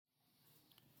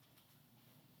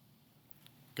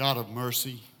God of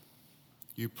mercy,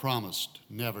 you promised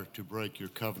never to break your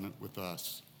covenant with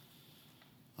us.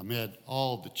 Amid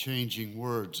all the changing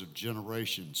words of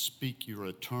generations, speak your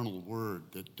eternal word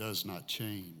that does not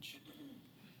change.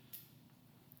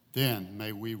 Then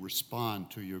may we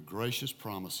respond to your gracious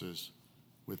promises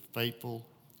with faithful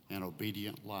and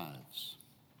obedient lives.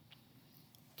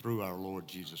 Through our Lord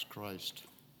Jesus Christ.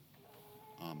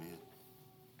 Amen.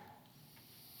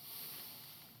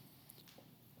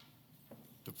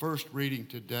 The first reading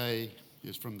today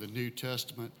is from the New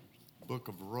Testament, book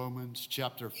of Romans,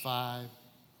 chapter 5,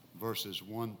 verses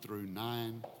 1 through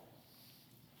 9.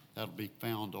 That'll be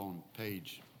found on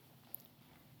page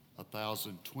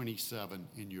 1027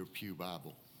 in your pew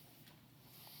Bible.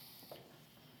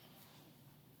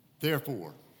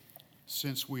 Therefore,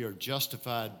 since we are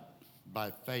justified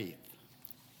by faith,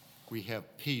 we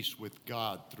have peace with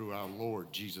God through our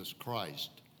Lord Jesus Christ,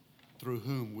 through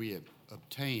whom we have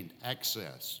obtained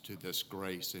access to this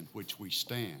grace in which we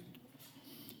stand,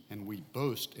 and we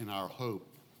boast in our hope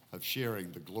of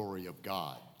sharing the glory of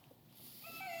God.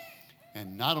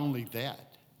 And not only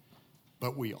that,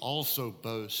 but we also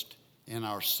boast in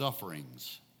our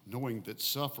sufferings, knowing that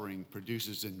suffering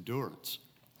produces endurance,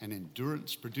 and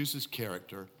endurance produces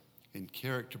character, and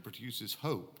character produces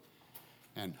hope.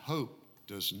 And hope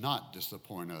does not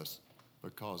disappoint us,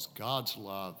 because God's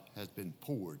love has been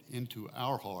poured into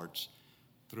our hearts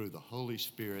through the Holy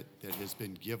Spirit that has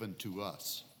been given to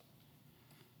us.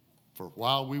 For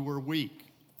while we were weak,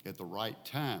 at the right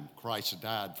time, Christ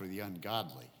died for the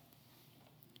ungodly.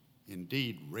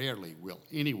 Indeed, rarely will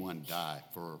anyone die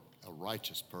for a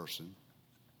righteous person,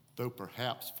 though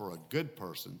perhaps for a good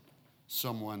person,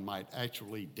 someone might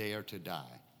actually dare to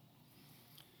die.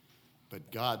 But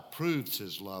God proves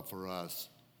his love for us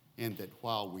in that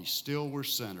while we still were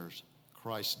sinners,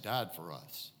 Christ died for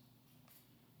us.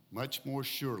 Much more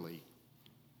surely,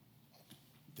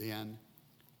 then,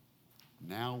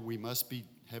 now we must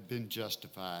have been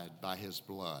justified by his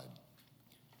blood.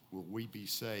 Will we be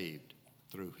saved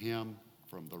through him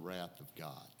from the wrath of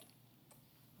God?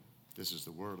 This is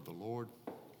the word of the Lord.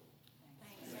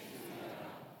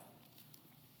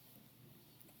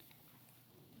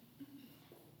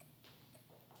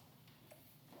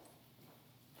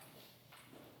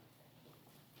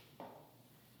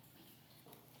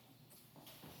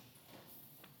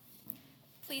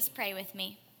 Please pray with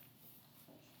me.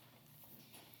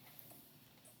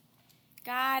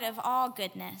 God of all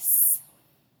goodness,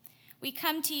 we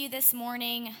come to you this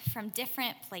morning from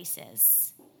different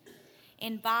places,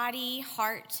 in body,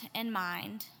 heart, and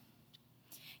mind.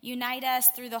 Unite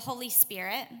us through the Holy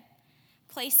Spirit,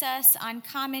 place us on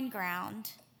common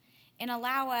ground, and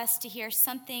allow us to hear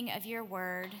something of your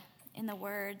word in the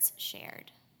words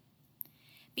shared.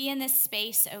 Be in this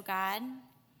space, O God.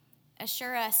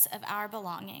 Assure us of our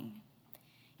belonging.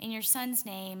 In your Son's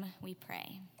name we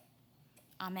pray.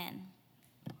 Amen.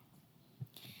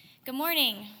 Good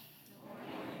morning. Good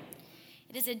morning.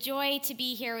 It is a joy to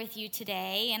be here with you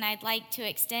today, and I'd like to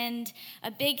extend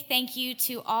a big thank you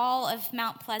to all of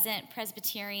Mount Pleasant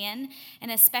Presbyterian,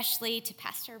 and especially to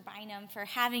Pastor Bynum for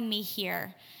having me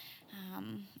here.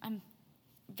 I'm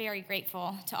very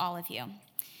grateful to all of you.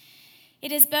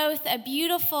 It is both a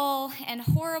beautiful and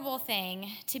horrible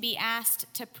thing to be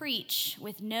asked to preach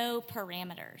with no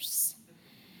parameters.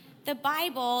 The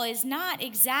Bible is not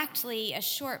exactly a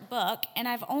short book, and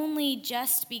I've only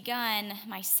just begun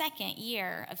my second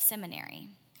year of seminary.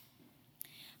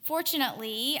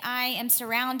 Fortunately, I am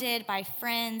surrounded by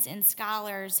friends and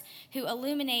scholars who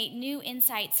illuminate new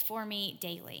insights for me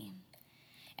daily.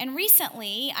 And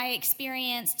recently, I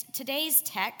experienced today's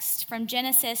text from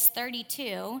Genesis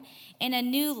 32 in a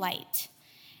new light.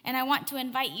 And I want to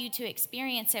invite you to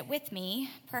experience it with me,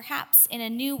 perhaps in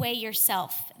a new way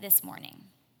yourself this morning.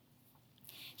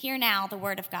 Hear now the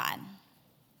word of God.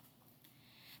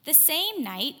 The same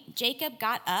night, Jacob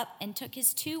got up and took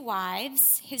his 2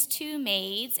 wives, his 2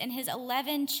 maids, and his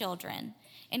 11 children,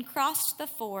 and crossed the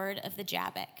ford of the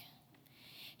Jabbok.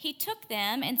 He took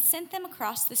them and sent them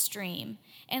across the stream,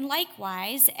 and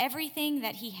likewise everything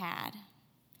that he had.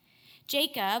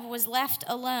 Jacob was left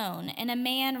alone, and a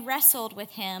man wrestled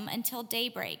with him until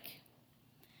daybreak.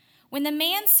 When the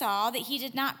man saw that he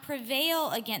did not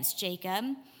prevail against Jacob,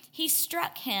 he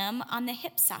struck him on the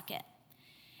hip socket,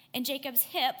 and Jacob's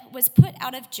hip was put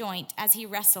out of joint as he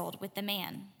wrestled with the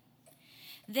man.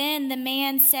 Then the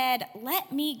man said,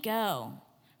 "Let me go,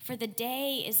 for the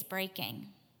day is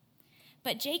breaking."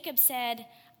 But Jacob said,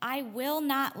 "I will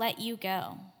not let you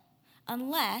go,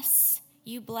 unless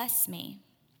you bless me."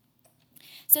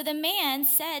 So the man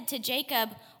said to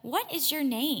Jacob, "What is your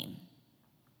name?"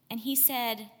 And he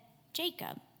said,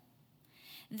 "Jacob."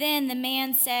 Then the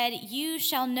man said, "You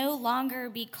shall no longer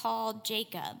be called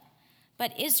Jacob,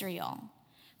 but Israel,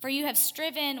 for you have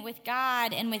striven with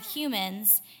God and with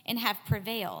humans and have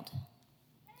prevailed."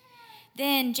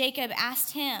 Then Jacob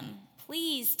asked him,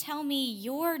 "Please tell me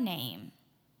your name."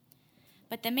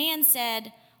 But the man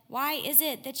said, "Why is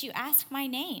it that you ask my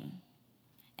name?"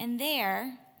 And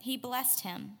there he blessed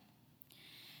him.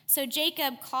 So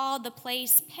Jacob called the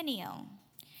place Peniel,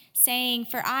 saying,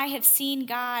 "For I have seen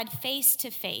God face to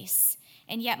face,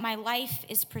 and yet my life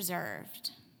is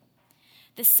preserved."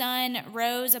 The sun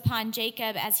rose upon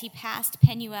Jacob as he passed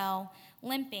Penuel,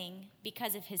 limping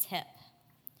because of his hip.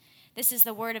 This is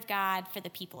the word of God for the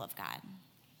people of God.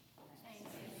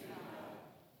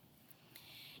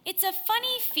 It's a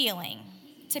funny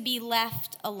feeling to be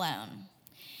left alone.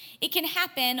 It can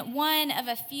happen one of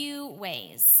a few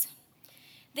ways.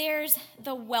 There's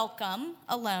the welcome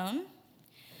alone,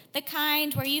 the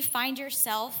kind where you find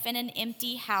yourself in an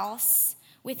empty house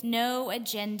with no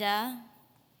agenda.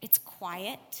 It's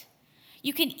quiet.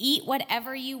 You can eat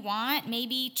whatever you want,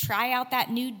 maybe try out that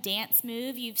new dance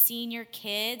move you've seen your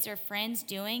kids or friends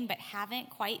doing but haven't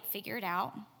quite figured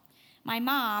out. My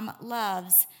mom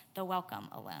loves the welcome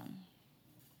alone.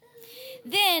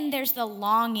 Then there's the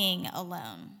longing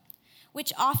alone,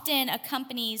 which often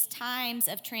accompanies times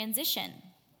of transition.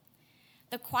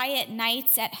 The quiet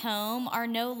nights at home are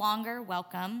no longer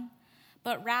welcome,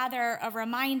 but rather a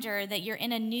reminder that you're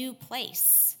in a new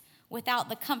place without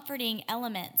the comforting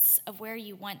elements of where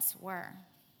you once were.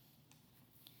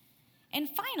 And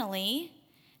finally,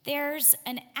 there's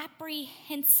an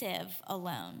apprehensive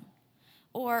alone,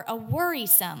 or a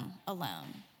worrisome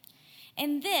alone.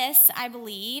 And this, I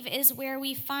believe, is where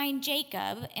we find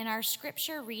Jacob in our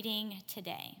scripture reading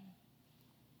today.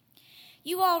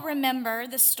 You all remember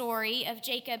the story of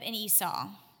Jacob and Esau,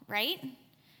 right?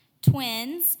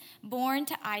 Twins born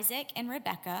to Isaac and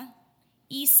Rebekah.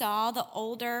 Esau, the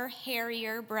older,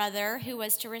 hairier brother who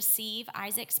was to receive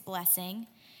Isaac's blessing,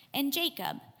 and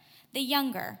Jacob, the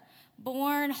younger,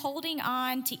 born holding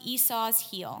on to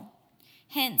Esau's heel.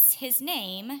 Hence his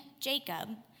name,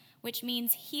 Jacob, which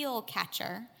means heel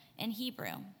catcher in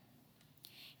Hebrew.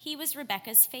 He was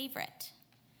Rebekah's favorite.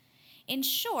 In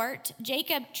short,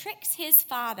 Jacob tricks his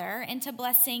father into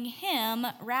blessing him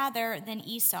rather than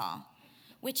Esau,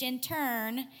 which in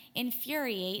turn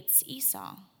infuriates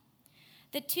Esau.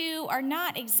 The two are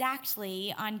not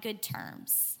exactly on good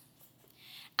terms.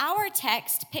 Our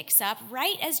text picks up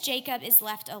right as Jacob is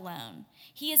left alone.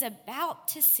 He is about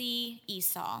to see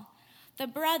Esau, the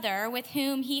brother with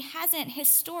whom he hasn't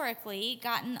historically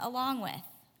gotten along with.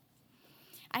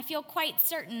 I feel quite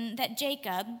certain that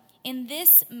Jacob, in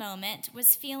this moment,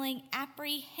 was feeling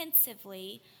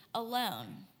apprehensively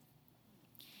alone.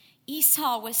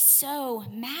 Esau was so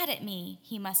mad at me,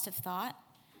 he must have thought.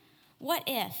 What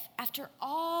if, after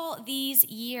all these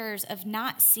years of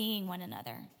not seeing one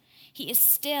another, he is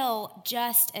still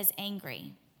just as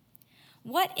angry?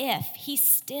 What if he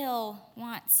still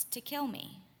wants to kill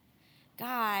me?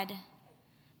 God,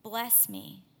 bless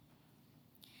me.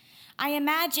 I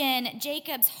imagine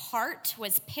Jacob's heart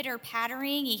was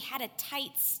pitter-pattering. He had a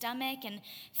tight stomach and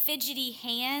fidgety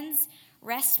hands,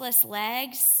 restless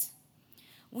legs.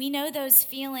 We know those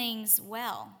feelings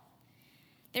well.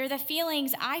 They're the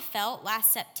feelings I felt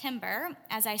last September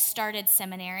as I started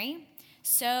seminary,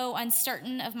 so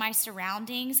uncertain of my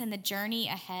surroundings and the journey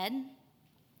ahead.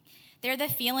 They're the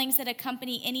feelings that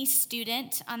accompany any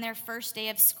student on their first day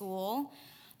of school,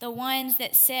 the ones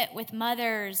that sit with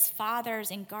mothers,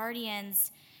 fathers, and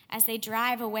guardians as they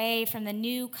drive away from the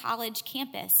new college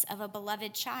campus of a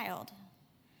beloved child.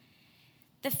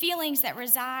 The feelings that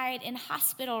reside in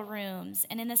hospital rooms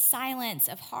and in the silence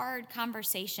of hard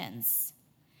conversations.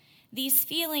 These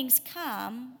feelings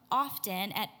come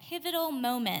often at pivotal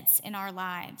moments in our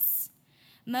lives,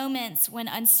 moments when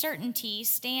uncertainty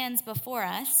stands before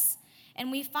us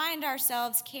and we find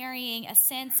ourselves carrying a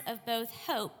sense of both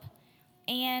hope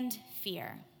and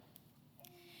fear.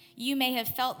 You may have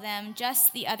felt them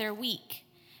just the other week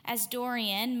as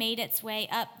Dorian made its way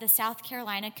up the South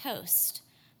Carolina coast,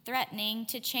 threatening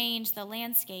to change the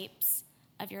landscapes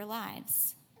of your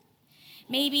lives.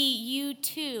 Maybe you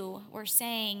too were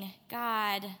saying,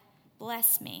 God,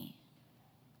 bless me.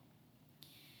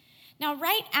 Now,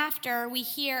 right after we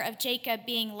hear of Jacob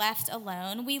being left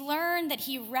alone, we learn that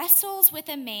he wrestles with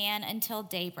a man until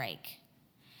daybreak.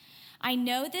 I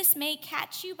know this may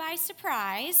catch you by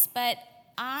surprise, but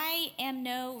I am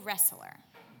no wrestler.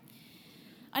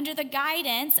 Under the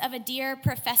guidance of a dear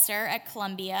professor at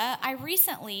Columbia, I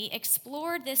recently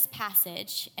explored this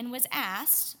passage and was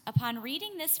asked, upon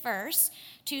reading this verse,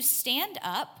 to stand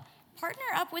up, partner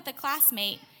up with a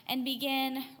classmate and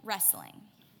begin wrestling.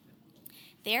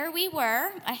 There we were,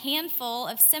 a handful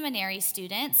of seminary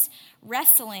students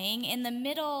wrestling in the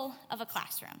middle of a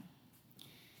classroom.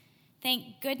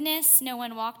 Thank goodness no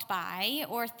one walked by,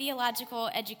 or theological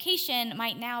education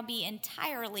might now be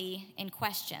entirely in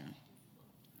question.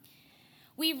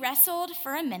 We wrestled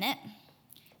for a minute,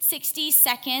 60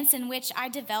 seconds in which I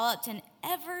developed an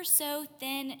ever so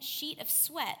thin sheet of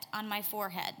sweat on my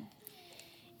forehead.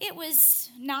 It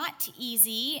was not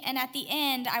easy, and at the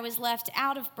end I was left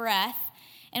out of breath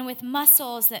and with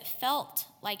muscles that felt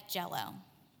like jello.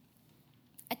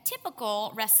 A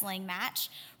typical wrestling match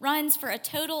runs for a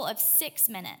total of 6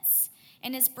 minutes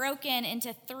and is broken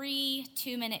into 3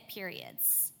 2-minute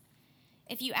periods.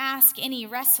 If you ask any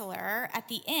wrestler, at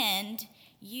the end,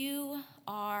 you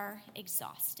are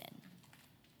exhausted.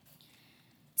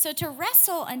 So to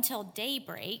wrestle until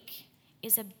daybreak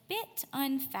is a bit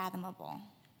unfathomable.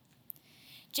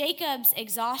 Jacob's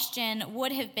exhaustion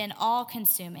would have been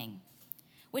all-consuming,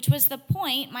 which was the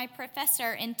point my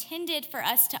professor intended for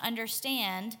us to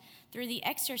understand through the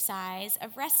exercise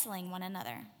of wrestling one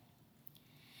another.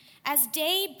 As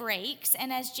day breaks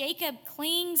and as Jacob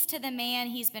clings to the man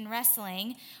he's been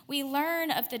wrestling, we learn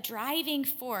of the driving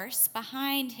force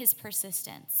behind his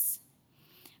persistence.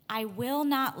 I will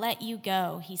not let you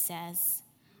go, he says,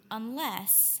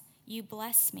 unless you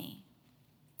bless me.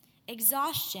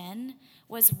 Exhaustion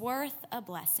was worth a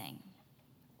blessing.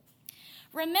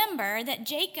 Remember that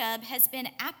Jacob has been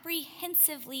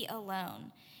apprehensively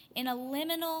alone in a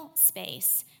liminal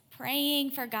space,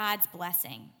 praying for God's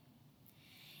blessing.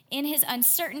 In his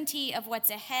uncertainty of what's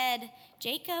ahead,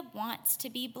 Jacob wants to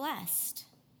be blessed.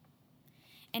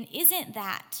 And isn't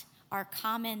that our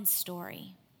common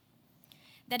story?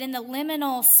 That in the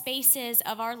liminal spaces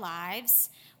of our lives,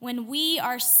 when we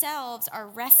ourselves are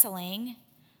wrestling,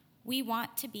 we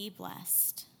want to be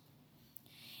blessed.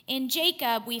 In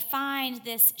Jacob, we find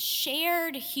this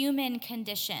shared human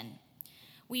condition.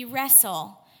 We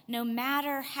wrestle, no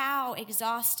matter how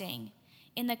exhausting,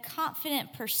 in the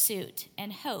confident pursuit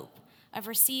and hope of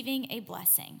receiving a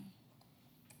blessing.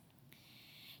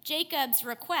 Jacob's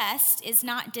request is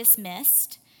not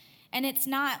dismissed, and it's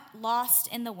not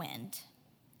lost in the wind.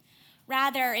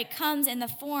 Rather, it comes in the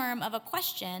form of a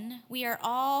question we are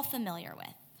all familiar with.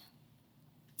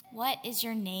 What is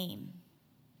your name?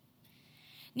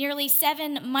 Nearly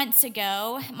 7 months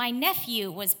ago, my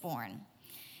nephew was born,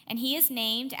 and he is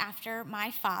named after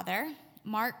my father,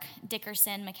 Mark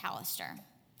Dickerson McAllister,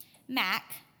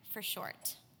 Mac for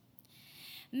short.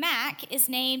 Mac is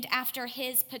named after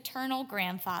his paternal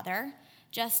grandfather,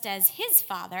 just as his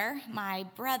father, my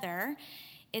brother,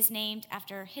 is named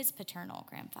after his paternal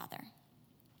grandfather.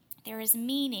 There is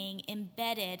meaning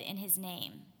embedded in his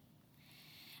name.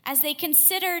 As they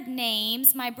considered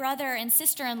names, my brother and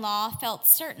sister-in-law felt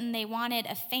certain they wanted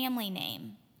a family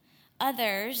name.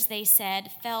 Others, they said,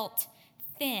 felt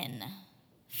thin,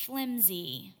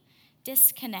 flimsy,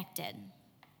 disconnected.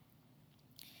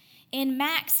 In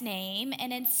Mac's name,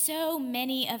 and in so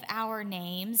many of our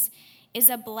names,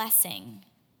 is a blessing,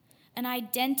 an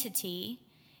identity,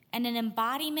 and an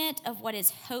embodiment of what is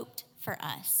hoped for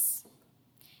us.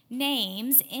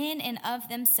 Names, in and of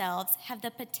themselves, have the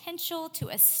potential to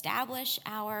establish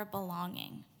our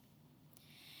belonging.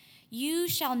 You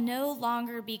shall no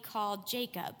longer be called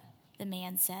Jacob, the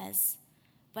man says,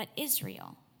 but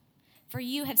Israel, for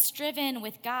you have striven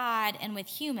with God and with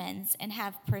humans and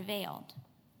have prevailed.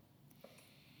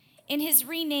 In his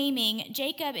renaming,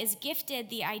 Jacob is gifted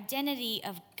the identity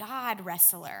of God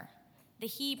wrestler, the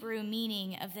Hebrew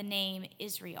meaning of the name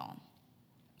Israel.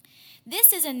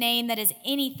 This is a name that is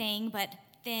anything but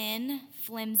thin,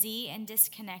 flimsy, and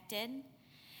disconnected.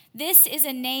 This is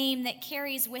a name that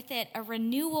carries with it a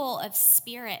renewal of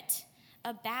spirit,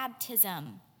 a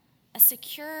baptism, a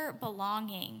secure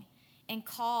belonging, and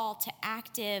call to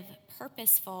active,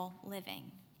 purposeful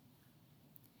living.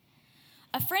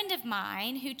 A friend of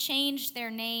mine who changed their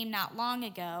name not long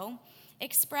ago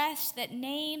expressed that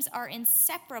names are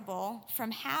inseparable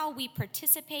from how we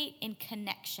participate in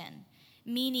connection,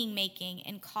 meaning-making,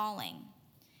 and calling.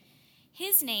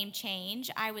 His name change,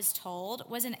 I was told,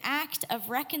 was an act of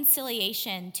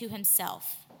reconciliation to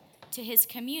himself, to his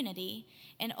community,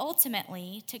 and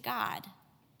ultimately to God.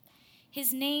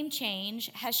 His name change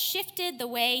has shifted the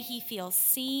way he feels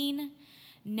seen,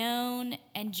 known,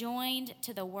 and joined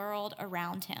to the world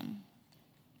around him.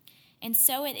 And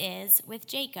so it is with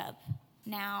Jacob,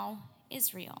 now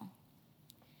Israel.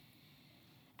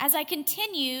 As I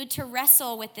continued to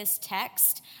wrestle with this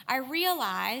text, I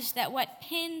realized that what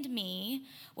pinned me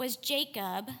was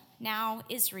Jacob, now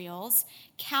Israel's,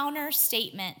 counter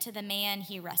statement to the man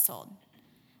he wrestled.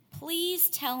 Please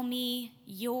tell me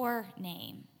your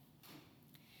name.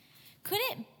 Could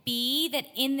it be that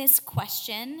in this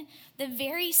question, the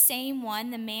very same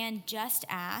one the man just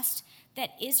asked,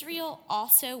 that Israel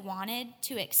also wanted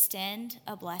to extend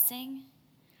a blessing?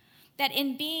 That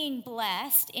in being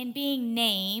blessed, in being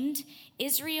named,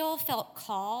 Israel felt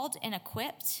called and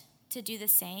equipped to do the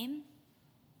same?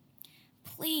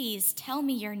 Please tell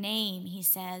me your name, he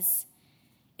says.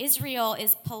 Israel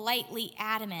is politely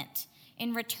adamant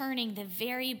in returning the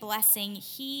very blessing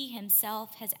he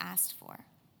himself has asked for.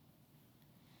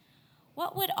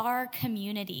 What would our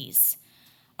communities,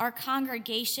 our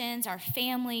congregations, our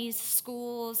families,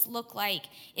 schools look like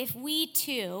if we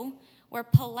too were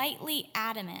politely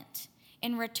adamant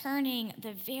in returning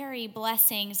the very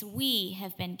blessings we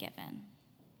have been given?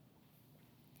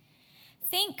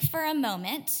 Think for a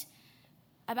moment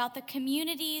about the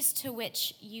communities to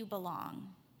which you belong,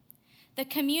 the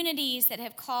communities that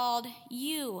have called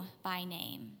you by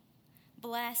name,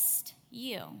 blessed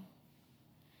you.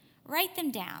 Write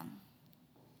them down,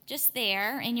 just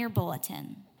there in your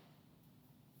bulletin.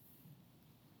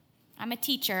 I'm a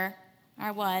teacher,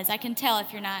 or was. I can tell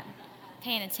if you're not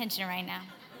paying attention right now.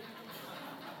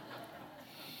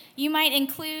 You might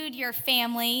include your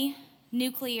family,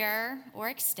 nuclear or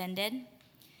extended.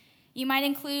 You might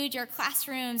include your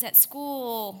classrooms at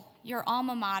school, your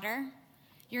alma mater,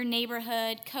 your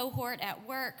neighborhood, cohort at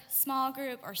work, small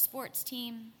group, or sports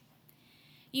team.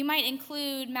 You might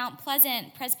include Mount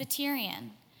Pleasant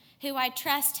Presbyterian, who I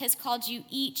trust has called you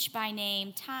each by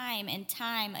name time and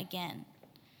time again.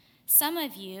 Some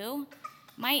of you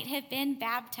might have been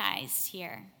baptized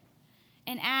here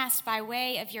and asked by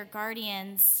way of your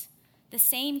guardians the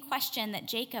same question that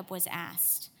Jacob was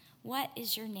asked: what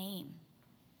is your name?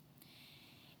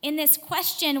 In this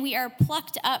question, we are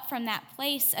plucked up from that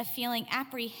place of feeling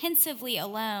apprehensively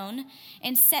alone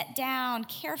and set down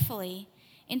carefully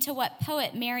into what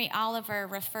poet Mary Oliver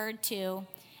referred to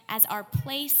as our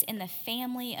place in the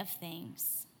family of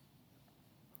things.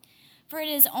 For it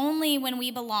is only when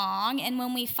we belong and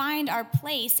when we find our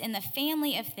place in the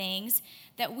family of things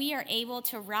that we are able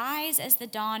to rise as the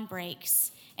dawn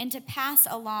breaks and to pass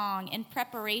along in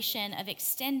preparation of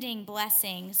extending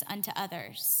blessings unto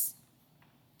others.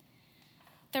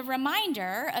 The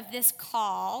reminder of this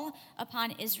call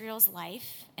upon Israel's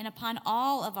life and upon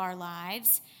all of our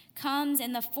lives comes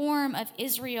in the form of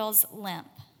Israel's limp,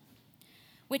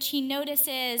 which he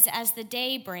notices as the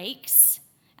day breaks,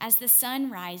 as the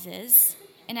sun rises,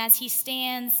 and as he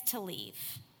stands to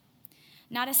leave.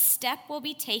 Not a step will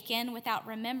be taken without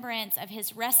remembrance of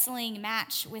his wrestling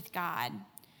match with God,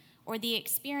 or the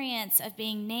experience of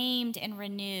being named and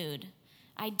renewed,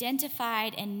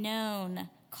 identified and known,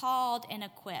 called and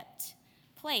equipped,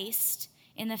 placed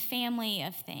in the family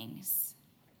of things.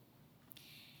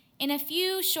 In a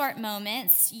few short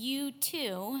moments, you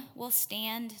too will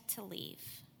stand to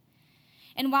leave.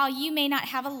 And while you may not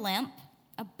have a limp,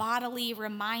 a bodily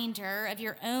reminder of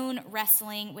your own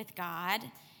wrestling with God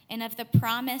and of the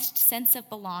promised sense of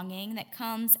belonging that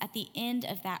comes at the end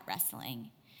of that wrestling,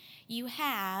 you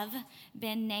have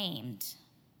been named.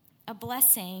 A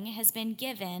blessing has been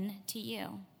given to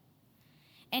you.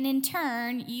 And in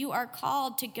turn, you are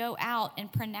called to go out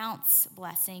and pronounce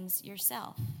blessings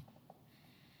yourself.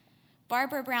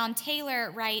 Barbara Brown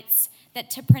Taylor writes that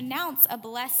to pronounce a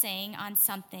blessing on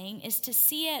something is to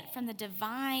see it from the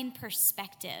divine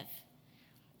perspective.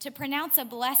 To pronounce a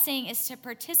blessing is to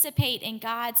participate in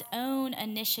God's own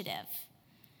initiative.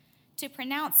 To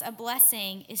pronounce a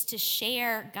blessing is to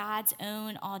share God's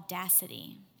own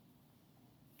audacity.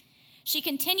 She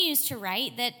continues to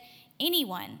write that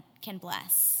anyone can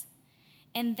bless,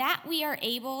 and that we are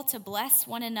able to bless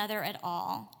one another at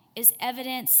all is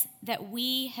evidence that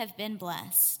we have been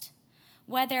blessed,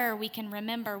 whether we can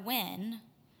remember when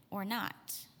or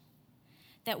not.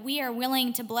 That we are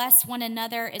willing to bless one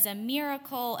another is a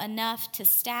miracle enough to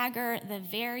stagger the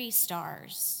very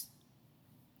stars.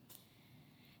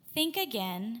 Think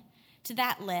again to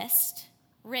that list,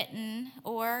 written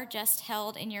or just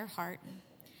held in your heart,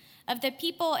 of the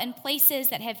people and places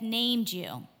that have named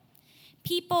you,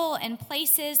 people and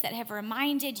places that have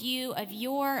reminded you of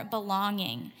your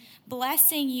belonging,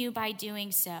 blessing you by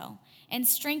doing so, and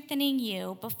strengthening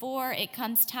you before it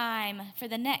comes time for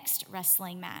the next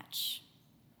wrestling match.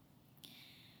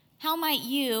 How might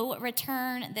you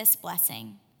return this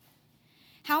blessing?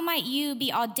 How might you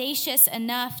be audacious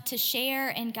enough to share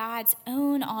in God's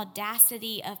own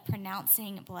audacity of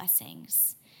pronouncing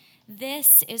blessings?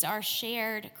 This is our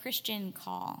shared Christian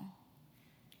call.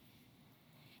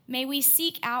 May we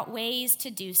seek out ways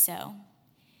to do so,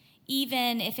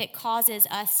 even if it causes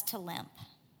us to limp.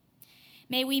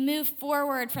 May we move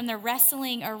forward from the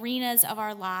wrestling arenas of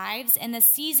our lives and the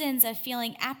seasons of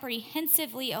feeling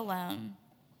apprehensively alone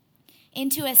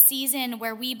into a season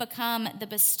where we become the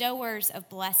bestowers of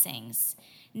blessings,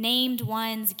 named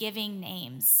ones giving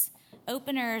names,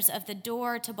 openers of the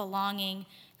door to belonging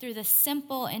through the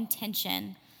simple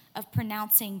intention of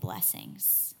pronouncing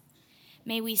blessings.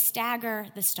 May we stagger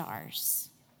the stars.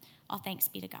 All thanks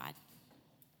be to God.